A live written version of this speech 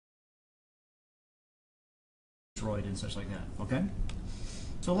destroyed and such like that. Okay?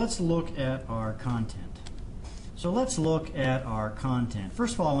 So let's look at our content.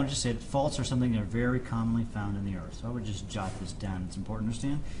 First of all, I want to just say that faults are something that are very commonly found in the earth. So I would just jot this down. It's important to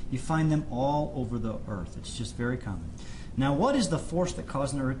understand. You find them all over the earth. It's just very common. Now, what is the force that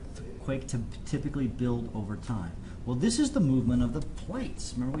causes an earthquake to typically build over time? Well, this is the movement of the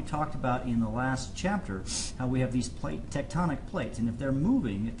plates. Remember we talked about in the last chapter how we have these tectonic plates, and if they're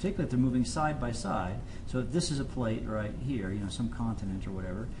moving, particularly if they're moving side by side, so if this is a plate right here, you know, some continent or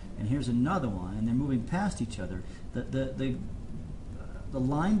whatever, and here's another one, and they're moving past each other, the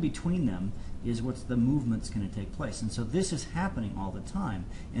line between them is what's the movement's going to take place. And so this is happening all the time,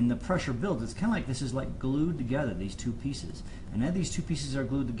 and the pressure builds. It's kind of like this is like glued together, these two pieces. And as these two pieces are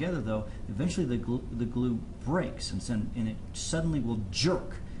glued together, though, eventually the glue breaks, and it suddenly will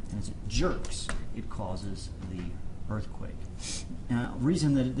jerk. And as it jerks, it causes the earthquake.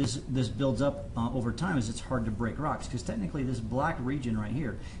 Reason that this builds up over time is it's hard to break rocks, because technically this black region right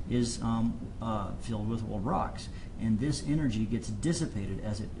here is filled with rocks, and this energy gets dissipated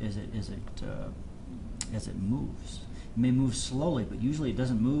as it moves. It may move slowly, but usually it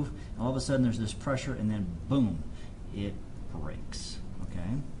doesn't move. All of a sudden there's this pressure, and then boom, it breaks.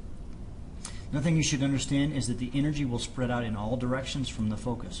 Okay. Another thing you should understand is that the energy will spread out in all directions from the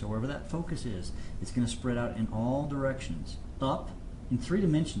focus. So wherever that focus is, it's going to spread out in all directions. Up, in 3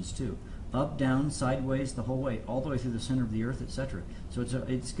 dimensions too. Up, down, sideways, the whole way, all the way through the center of the earth, etc. So it's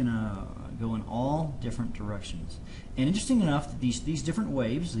going to go in all different directions. And interesting enough, these different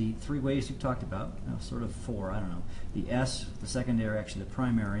waves, the 3 waves we've talked about, sort of 4, I don't know. The S, the secondary, actually the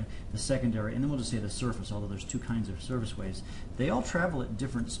primary, the secondary, and then we'll just say the surface, although there's 2 kinds of surface waves. They all travel at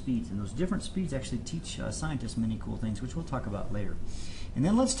different speeds, and those different speeds actually teach scientists many cool things, which we'll talk about later. And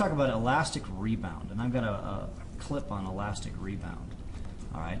then let's talk about elastic rebound, and I've got a clip on elastic rebound.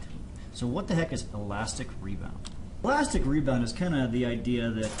 All right. So what the heck is elastic rebound? Elastic rebound is kind of the idea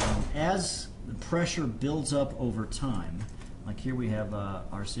that as the pressure builds up over time, like here we have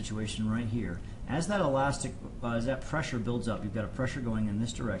our situation right here, as that pressure builds up, you've got a pressure going in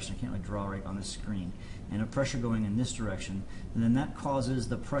this direction, I can't really draw right on this screen, and a pressure going in this direction, and then that causes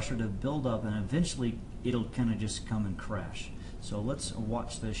the pressure to build up, and eventually it'll kind of just come and crash. So let's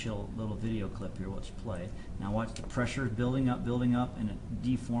watch this little video clip here. Let's play. Now watch the pressure building up, and it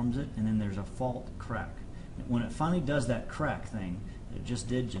deforms it, and then there's a fault crack. When it finally does that crack thing, it just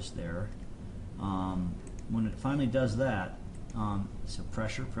did just there, when it finally does that, so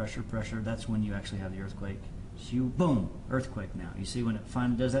pressure, that's when you actually have the earthquake. So boom, earthquake now. You see when it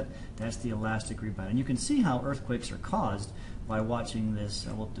finally does that, that's the elastic rebound. And you can see how earthquakes are caused by watching this.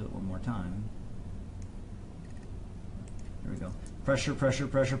 We'll do it one more time. There we go. Pressure.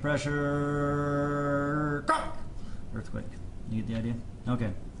 Earthquake. You get the idea?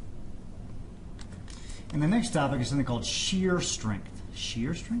 Okay. And the next topic is something called shear strength.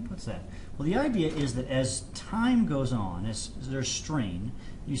 Shear strength? What's that? Well, the idea is that as time goes on, as there's strain,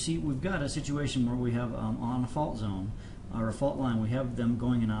 you see we've got a situation where we have on a fault zone or a fault line, we have them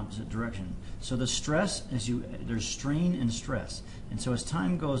going in opposite direction. So the stress, there's strain and stress. And so as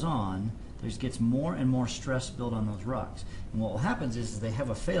time goes on, there gets more and more stress built on those rocks. And what happens is they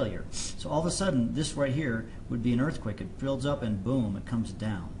have a failure. So all of a sudden, this right here would be an earthquake. It builds up and boom, it comes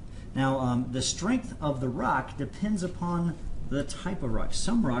down. Now, the strength of the rock depends upon the type of rock.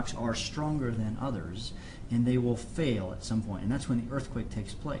 Some rocks are stronger than others, and they will fail at some point, and that's when the earthquake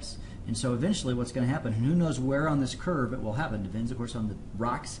takes place. And so eventually what's going to happen, and who knows where on this curve it will happen, depends of course on the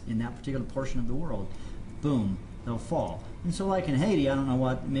rocks in that particular portion of the world, boom, they'll fall. And so like in Haiti, I don't know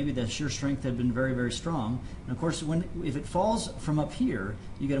what, maybe the shear strength had been very, very strong. And of course, if it falls from up here,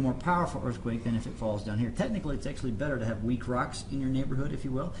 you get a more powerful earthquake than if it falls down here. Technically, it's actually better to have weak rocks in your neighborhood, if you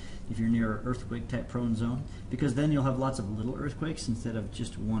will, if you're near an earthquake type prone zone, because then you'll have lots of little earthquakes instead of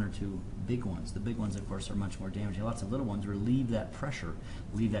just 1 or 2 big ones. The big ones, of course, are much more damaging. Lots of little ones relieve that pressure,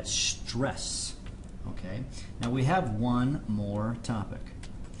 relieve that stress. Okay? Now we have one more topic.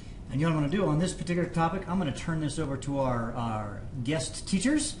 And you know what I'm going to do on this particular topic? I'm going to turn this over to our guest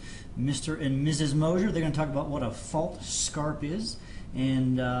teachers, Mr. and Mrs. Mosier. They're going to talk about what a fault scarp is,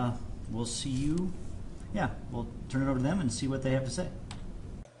 and we'll see you. Yeah, we'll turn it over to them and see what they have to say.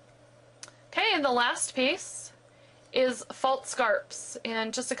 Okay, and the last piece is fault scarps,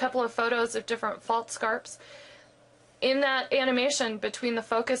 and just a couple of photos of different fault scarps. In that animation between the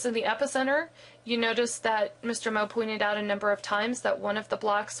focus and the epicenter, you notice that Mr. Mo pointed out a number of times that one of the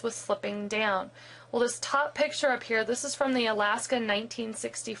blocks was slipping down. Well, this top picture up here, this is from the Alaska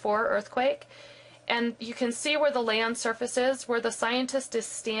 1964 earthquake, and you can see where the land surface is, where the scientist is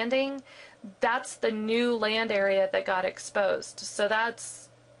standing. That's the new land area that got exposed. So that's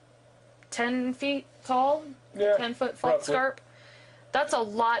 10 feet tall, Yeah, 10-foot fault roughly. scarp. That's a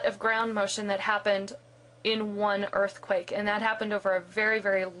lot of ground motion that happened in one earthquake, and that happened over a very,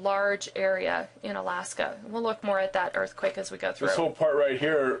 very large area in Alaska. We'll look more at that earthquake as we go through. This whole part right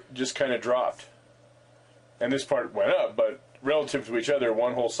here just kind of dropped. And this part went up, but relative to each other,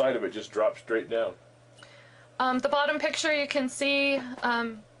 one whole side of it just dropped straight down. The bottom picture, you can see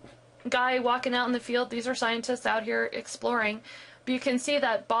guy walking out in the field. These are scientists out here exploring. But you can see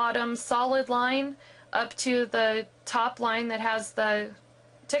that bottom solid line up to the top line that has the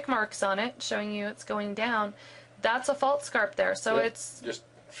tick marks on it, showing you it's going down. That's a fault scarp there. So Yep, it's just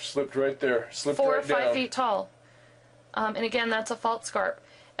slipped right there, slipped 4 or right 5 down. feet tall. And again, that's a fault scarp.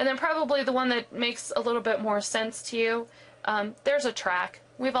 And then probably the one that makes a little bit more sense to you, there's a track.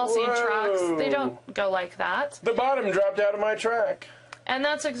 We've all seen tracks. They don't go like that. The bottom dropped out of my track. And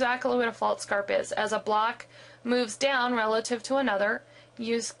that's exactly what a fault scarp is. As a block moves down relative to another,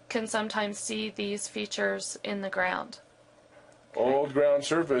 you can sometimes see these features in the ground. Old ground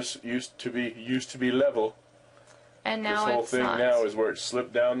surface used to be level. And now This whole it's thing not. now is where it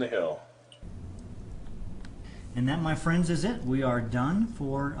slipped down the hill. And that, my friends, is it. We are done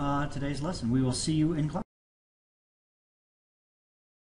for today's lesson. We will see you in class.